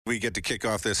We get to kick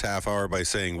off this half hour by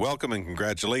saying welcome and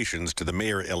congratulations to the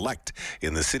mayor-elect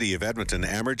in the city of Edmonton,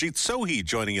 Amarjeet Sohi,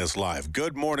 joining us live.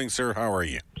 Good morning, sir. How are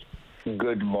you?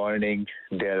 Good morning,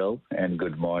 Daryl, and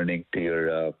good morning to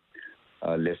your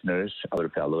listeners, our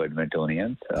fellow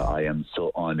Edmontonians. I am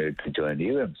so honored to join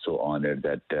you. I'm so honored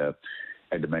that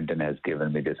Edmonton has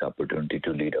given me this opportunity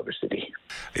to lead our city.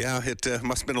 Yeah, it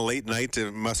must have been a late night.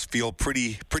 It must feel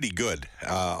pretty good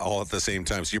all at the same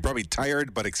time. So you're probably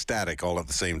tired but ecstatic all at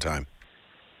the same time.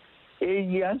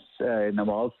 Yes, and I'm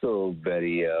also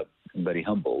very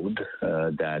humbled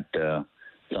that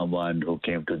someone who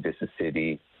came to this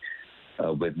city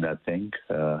with nothing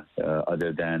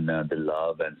other than the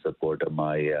love and support of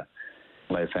my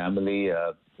family.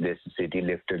 This city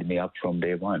lifted me up from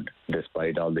day one.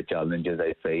 Despite all the challenges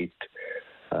I faced,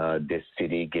 this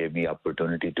city gave me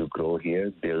opportunity to grow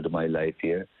here, build my life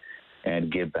here,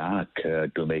 and give back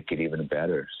to make it even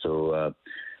better. So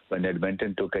when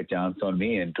Edmonton took a chance on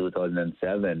me in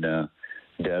 2007,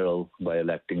 Daryl, by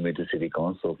electing me to city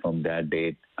council, from that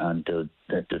date until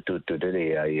to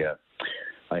today,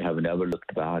 I have never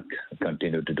looked back.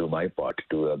 Continued to do my part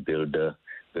to build a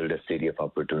city of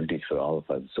opportunities for all of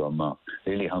us. So I'm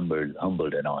really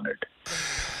humbled and honored.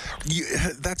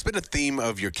 That's been a theme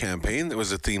of your campaign. There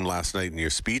was a theme last night in your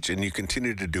speech, and you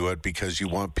continue to do it because you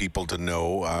want people to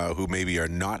know who maybe are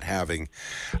not having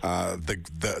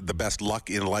the best luck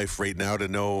in life right now to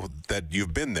know that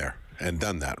you've been there and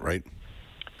done that, right?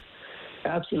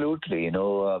 Absolutely.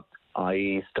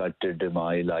 I started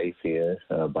my life here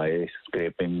by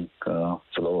scraping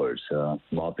floors,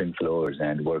 mopping floors,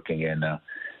 and working in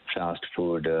fast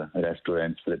food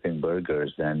restaurants, flipping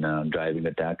burgers, and driving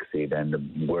a taxi,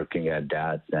 then working at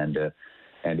DATS and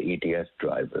ETS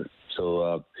driver.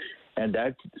 So, and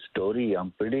that story,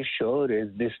 I'm pretty sure, is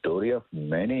the story of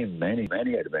many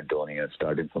Edmontonians,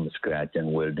 starting from scratch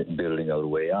and building our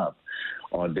way up,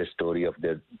 or the story of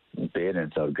their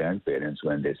parents or grandparents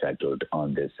when they settled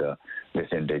on this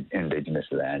indigenous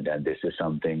land. And this is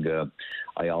something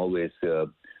I always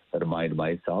remind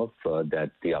myself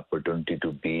that the opportunity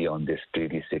to be on this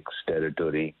Treaty 6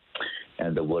 territory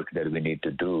and the work that we need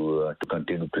to do to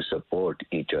continue to support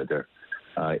each other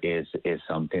is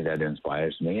something that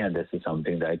inspires me, and this is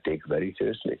something that I take very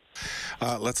seriously.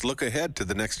 Let's look ahead to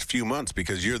the next few months,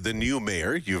 because you're the new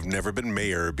mayor. You've never been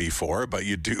mayor before, but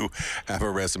you do have a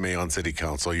resume on city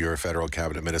council. You're a federal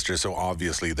cabinet minister, so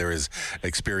obviously there is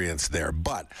experience there.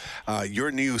 But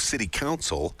your new city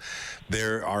council,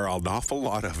 there are an awful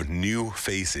lot of new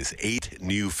faces, 8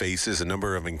 new faces, a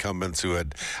number of incumbents who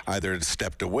had either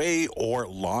stepped away or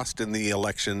lost in the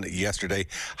election yesterday.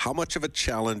 How much of a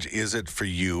challenge is it for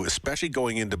you, especially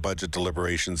going into budget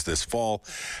deliberations this fall,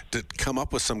 to come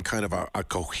up with some kind of a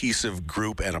cohesive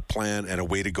group and a plan and a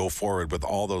way to go forward with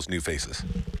all those new faces?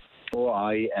 Oh,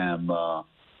 I am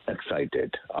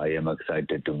excited. I am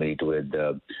excited to meet with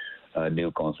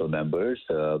new council members.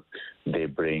 They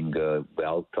bring a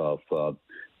wealth of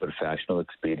professional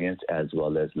experience as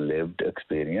well as lived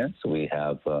experience. We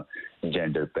have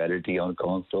gender parity on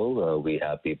council. We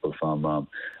have people from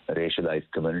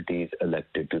racialized communities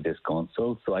elected to this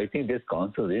council. So I think this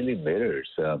council really mirrors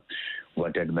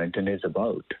what Edmonton is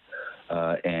about.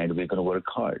 And we're going to work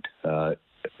hard.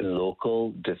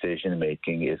 Local decision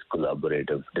making is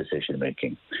collaborative decision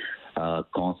making.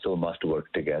 Council must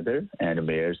work together, and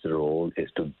mayor's role is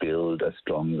to build a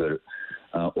stronger,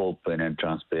 open and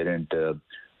transparent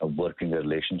working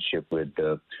relationship with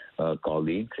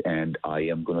colleagues, and I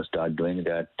am going to start doing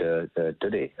that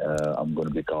today. I'm going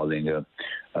to be calling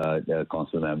the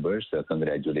council members,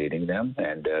 congratulating them,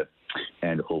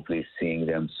 and hopefully seeing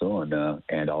them soon.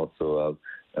 And also,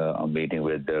 I'm meeting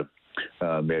with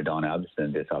Mayor Don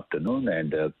Abbison this afternoon,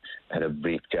 and had a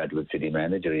brief chat with city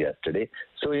manager yesterday.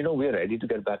 So, we're ready to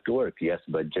get back to work. Yes,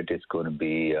 budget is going to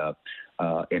be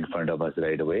in front of us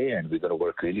right away, and we're going to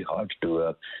work really hard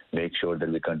to make sure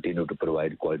that we continue to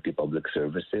provide quality public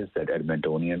services that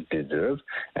Edmontonians deserve.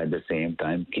 At the same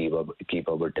time, keep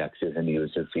our taxes and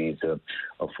user fees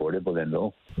affordable and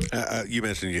low. You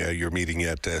mentioned you're meeting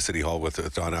at City Hall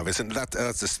with Don Abbison.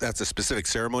 That's a specific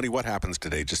ceremony. What happens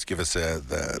today? Just give us the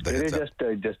heads up.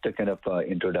 It is just a kind of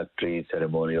introductory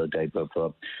ceremonial type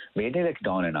of meeting. Like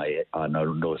Don and I are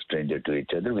no stranger to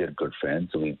each other. We are good friends.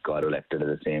 We got elected at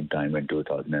the same time in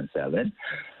 2007.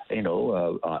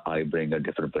 I bring a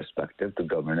different perspective to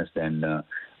governance than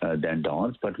than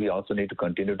Don's, but we also need to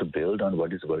continue to build on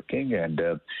what is working and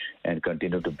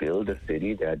continue to build a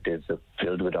city that is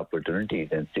filled with opportunities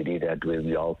and city that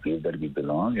we all feel that we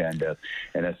belong and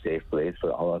a safe place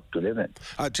for all of us to live in.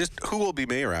 Just who will be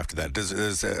mayor after that?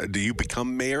 Do you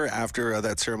become mayor after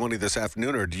that ceremony this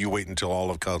afternoon, or do you wait until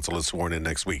all of council is sworn in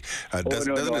next week?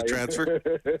 Doesn't it transfer?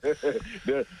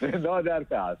 Not that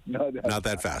fast. Not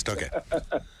that fast. Okay.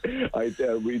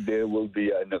 There will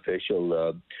be an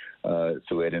official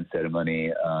swearing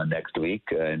ceremony next week,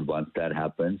 and once that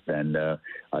happens, then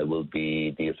I will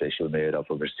be the official mayor of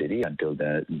our city. Until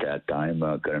that time,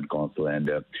 current council and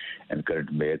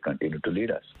current mayor continue to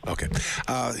lead us. Okay.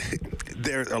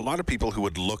 There are a lot of people who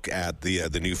would look at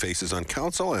the new faces on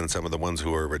council and some of the ones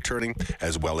who are returning,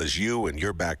 as well as you and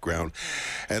your background,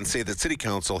 and say that city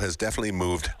council has definitely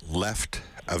moved left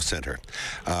of center.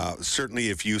 Certainly,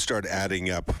 if you start adding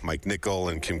up Mike Nicol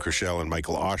and Kim Kershell and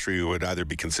Michael Oshry, who would either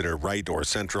be considered right or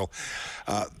central,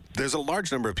 there's a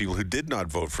large number of people who did not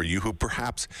vote for you, who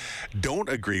perhaps don't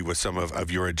agree with some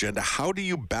of your agenda. How do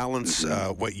you balance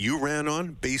what you ran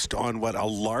on based on what a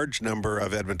large number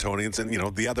of Edmontonians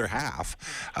and, the other half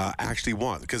actually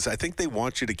want? Because I think they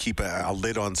want you to keep a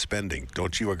lid on spending.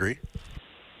 Don't you agree?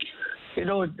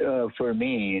 For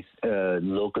me,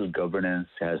 local governance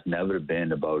has never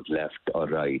been about left or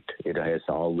right. It has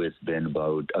always been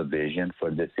about a vision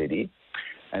for the city.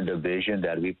 And the vision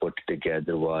that we put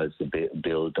together was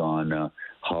built on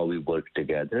how we work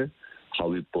together, how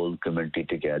we pull community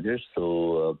together.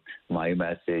 So my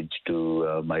message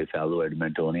to my fellow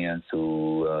Edmontonians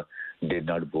who did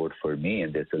not vote for me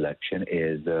in this election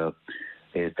is that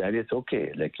it's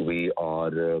okay. Like, we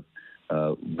are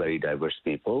very diverse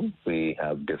people. We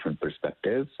have different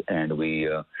perspectives, and we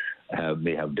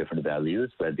may have different values.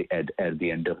 But at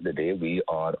the end of the day, we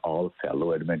are all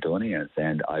fellow Edmontonians,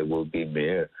 and I will be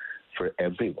mayor for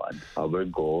everyone. Our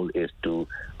goal is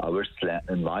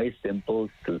my simple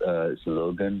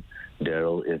slogan,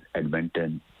 Daryl, is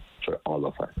Edmonton for all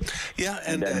of us. Yeah,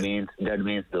 and that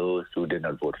means those who did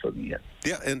not vote for me yet.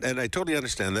 Yeah, and I totally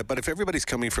understand that. But if everybody's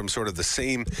coming from sort of the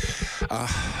same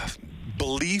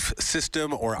belief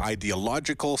system or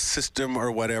ideological system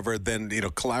or whatever, then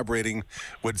collaborating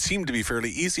would seem to be fairly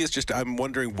easy. It's just I'm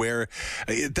wondering where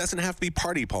it doesn't have to be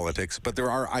party politics, but there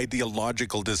are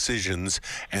ideological decisions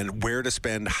and where to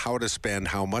spend, how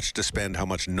much to spend, how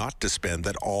much not to spend,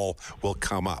 that all will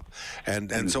come up.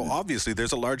 And so obviously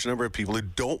there's a large number of people who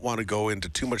don't want to go into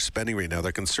too much spending right now.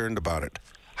 They're concerned about it.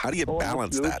 How do you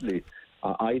balance absolutely.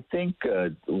 That? I think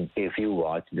if you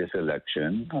watch this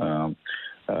election,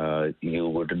 you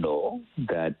would know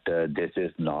that this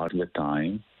is not the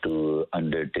time to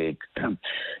undertake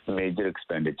major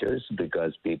expenditures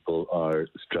because people are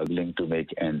struggling to make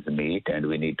ends meet, and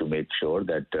we need to make sure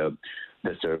that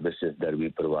the services that we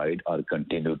provide are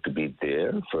continued to be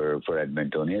there for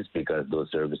Edmontonians, because those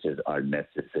services are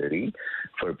necessary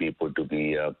for people to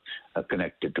be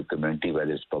connected to community,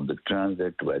 whether it's public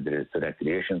transit, whether it's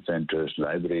recreation centers,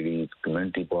 libraries,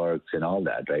 community parks, and all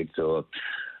that, right? So,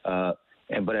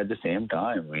 but at the same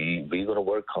time, we're going to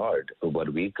work hard.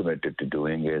 What we committed to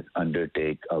doing is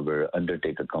undertake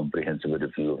a comprehensive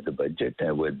review of the budget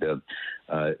with the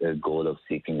goal of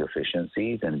seeking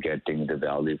efficiencies and getting the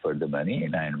value for the money.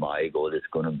 And my goal is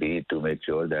going to be to make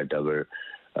sure that our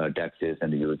taxes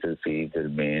and user fees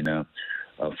remain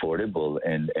affordable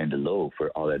and low for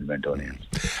all Edmontonians.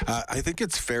 I think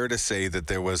it's fair to say that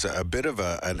there was a bit of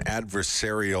an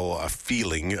adversarial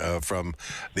feeling from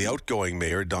the outgoing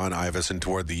mayor, Don Iveson,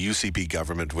 toward the UCP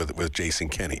government with Jason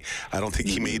Kenney. I don't think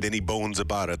he made any bones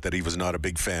about it that he was not a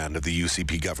big fan of the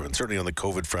UCP government, certainly on the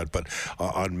COVID front, but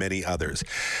on many others.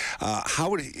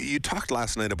 You talked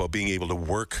last night about being able to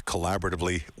work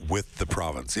collaboratively with the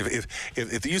province. If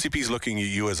the UCP is looking at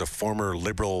you as a former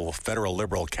federal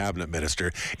Liberal cabinet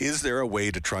minister, is there a way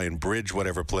to try and bridge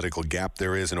whatever political gap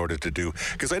there is in order to do?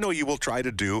 Because I know you will try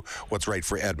to do what's right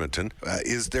for Edmonton.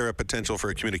 Is there a potential for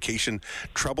a communication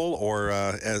trouble or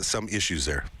some issues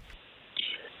there?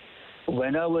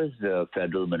 When I was the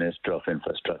Federal Minister of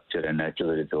Infrastructure and Natural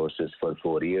Resources for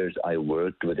 4 years, I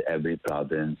worked with every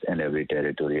province and every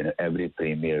territory and every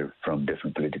premier from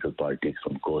different political parties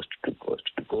from coast to coast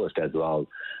to coast, as well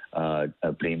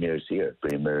premiers here,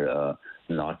 Premier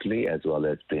Notley, as well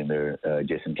as Premier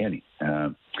Jason Kenney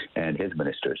and his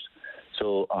ministers.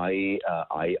 So I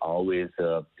always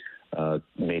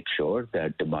make sure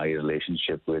that my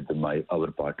relationship with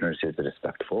our partners is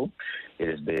respectful. It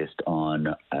is based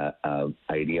on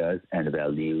ideas and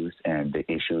values and the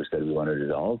issues that we want to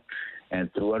resolve. And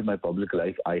throughout my public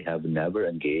life, I have never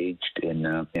engaged in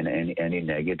any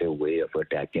negative way of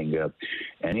attacking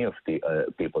any of the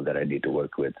people that I need to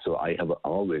work with. So I have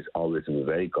always been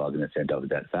very cognizant of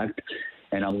that fact.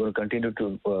 And I'm going to continue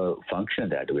to function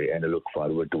that way, and I look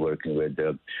forward to working with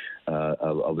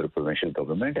our provincial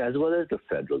government as well as the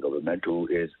federal government, who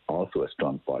is also a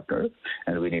strong partner,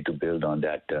 and we need to build on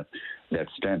that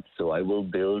strength. So I will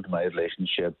build my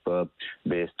relationship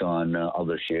based on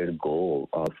our shared goal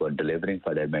of delivering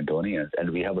for the Edmontonians,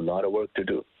 and we have a lot of work to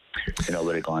do.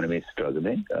 Our economy is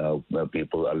struggling.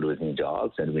 People are losing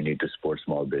jobs, and we need to support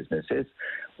small businesses.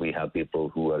 We have people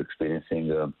who are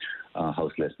experiencing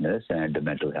houselessness and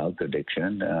mental health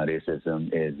addiction. Racism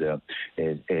is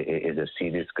a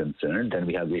serious concern. Then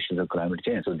we have issues of climate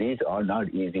change. So these are not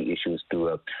easy issues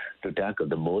to tackle.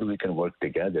 The more we can work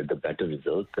together, the better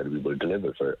results that we will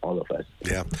deliver for all of us.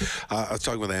 Yeah. I was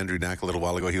talking with Andrew Knack a little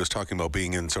while ago. He was talking about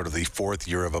being in sort of the fourth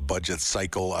year of a budget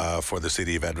cycle for the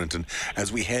city of Edmonton.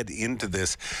 As we head into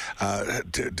this,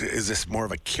 is this more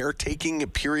of a caretaking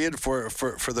period for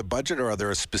the budget, or are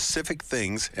there specific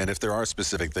things? And if there are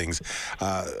specific things,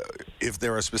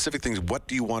 what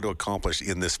do you want to accomplish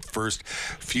in this first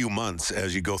few months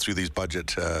as you go through these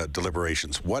budget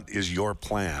deliberations? What is your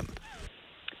plan?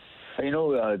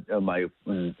 My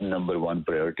number one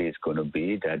priority is going to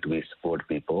be that we support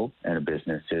people and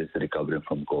businesses recovering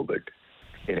from COVID.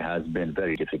 It has been a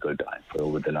very difficult time for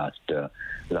over the last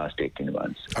 18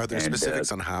 months. Are there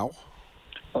specifics on how?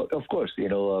 Of course,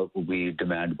 we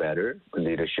demand better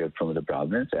leadership from the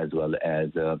province, as well as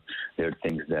there are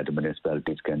things that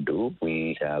municipalities can do.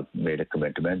 We have made a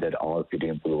commitment that all city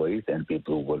employees and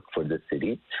people who work for the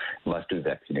city must be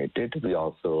vaccinated. We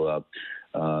also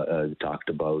talked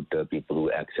about people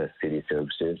who access city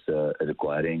services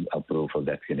requiring a proof of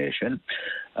vaccination.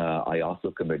 I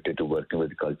also committed to working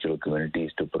with cultural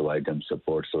communities to provide them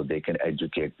support so they can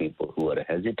educate people who are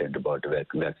hesitant about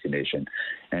vaccination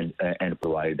and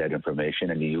provide that information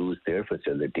and use their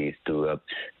facilities to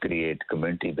create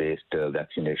community-based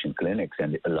vaccination clinics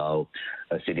and allow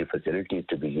city facilities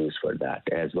to be used for that,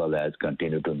 as well as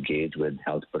continue to engage with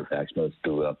health professionals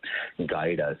to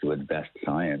guide us with best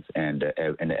science and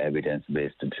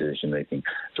evidence-based decision-making.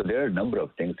 So there are a number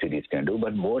of things cities can do,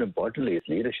 but more importantly is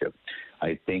leadership.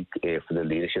 I think if the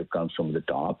leadership comes from the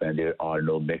top and there are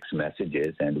no mixed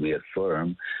messages, and we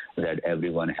affirm that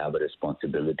everyone have a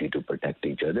responsibility to protect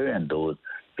each other, and those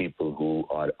people who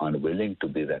are unwilling to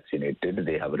be vaccinated,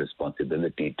 they have a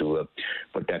responsibility to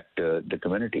protect the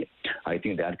community. I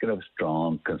think that kind of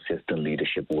strong, consistent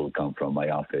leadership will come from my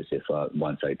office if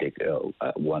once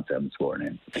I'm sworn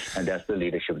in, and that's the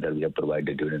leadership that we have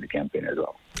provided during the campaign as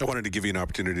well. I wanted to give you an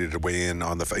opportunity to weigh in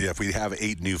on if we have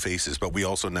 8 new faces, but we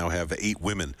also now have 8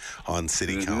 women on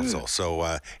City Council.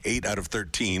 So 8 out of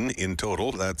 13 in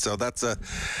total. That's a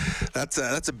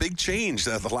big change.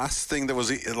 The last time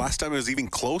it was even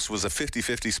close was a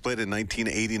 50-50 split in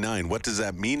 1989. What does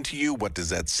that mean to you? What does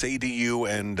that say to you?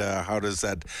 And how does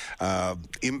that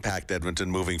impact Edmonton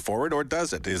moving forward? Or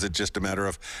does it? Is it just a matter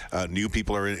of new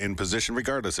people are in position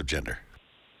regardless of gender?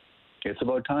 It's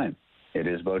about time. It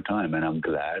is about time, and I'm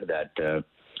glad that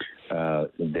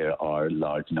there are a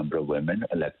large number of women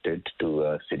elected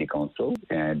to City Council,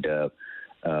 and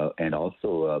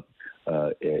also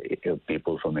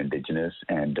people from Indigenous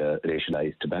and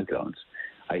racialized backgrounds.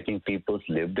 I think people's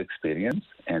lived experience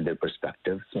and their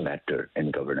perspectives matter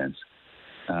in governance.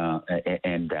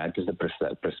 And that is the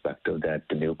perspective that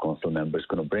the new council member is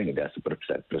going to bring. That's the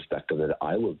perspective that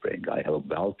I will bring. I have a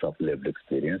wealth of lived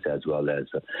experience as well as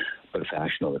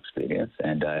professional experience,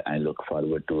 and I look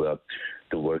forward to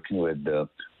working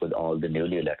with all the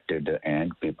newly elected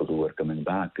and people who are coming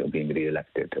back, being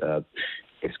re-elected.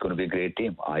 It's going to be a great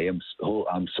team. I'm so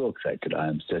excited. I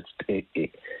am just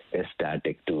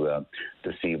ecstatic to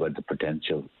see what the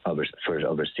potential for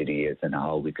our city is and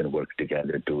how we can work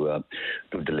together to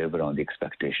deliver on the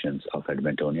expectations of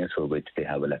Edmontonians for which they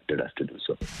have elected us to do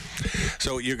so.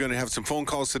 So you're going to have some phone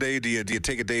calls today. Do you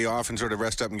take a day off and sort of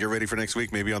rest up and get ready for next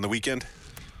week, maybe on the weekend?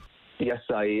 Yes,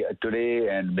 today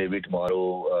and maybe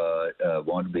tomorrow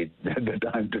won't be the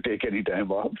time to take any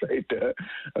time off, right?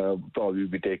 Probably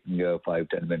be taking a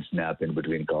 5-10 minutes nap in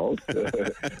between calls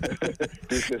to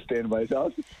sustain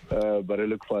myself. But I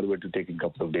look forward to taking a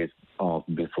couple of days off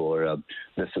before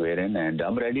the swearing, and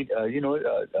I'm ready.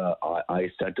 I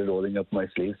started rolling up my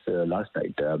sleeves last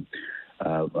night.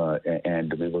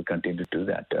 and we will continue to do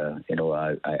that.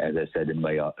 As I said in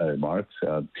my remarks,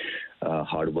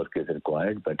 hard work is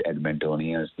required, but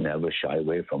Edmontonians never shy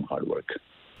away from hard work.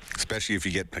 Especially if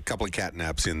you get a couple of cat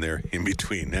naps in there in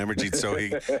between. Amarjeet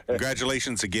Sohi,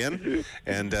 congratulations again.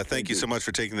 And thank you so much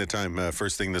for taking the time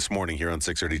first thing this morning here on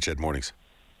 6:30 CHED Mornings.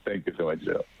 Thank you so much,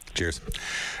 Joe. Cheers.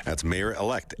 That's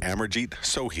Mayor-elect Amarjeet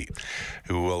Sohi,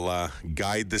 who will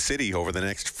guide the city over the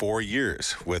next 4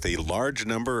 years with a large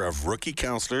number of rookie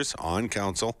councillors on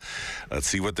council. Let's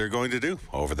see what they're going to do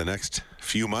over the next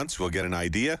few months. We'll get an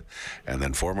idea, and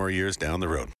then 4 more years down the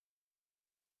road.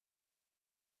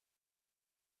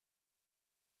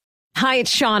 Hi,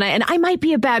 it's Shauna, and I might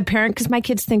be a bad parent because my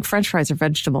kids think French fries are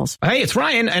vegetables. Hey, it's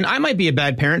Ryan, and I might be a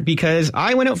bad parent because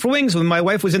I went out for wings when my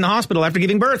wife was in the hospital after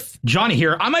giving birth. Johnny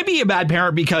here. I might be a bad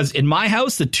parent because in my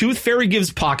house, the tooth fairy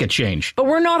gives pocket change. But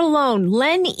we're not alone.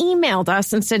 Len emailed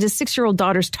us and said his 6-year-old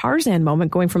daughter's Tarzan moment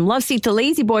going from love seat to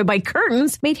lazy boy by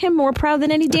curtains made him more proud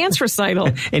than any dance recital.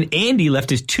 And Andy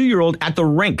left his 2-year-old at the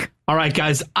rink. All right,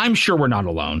 guys, I'm sure we're not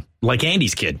alone. Like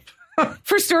Andy's kid.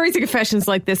 For stories and confessions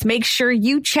like this, make sure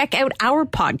you check out our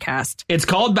podcast. It's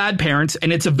called Bad Parents,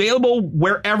 and it's available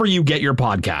wherever you get your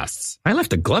podcasts. I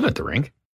left a glove at the rink.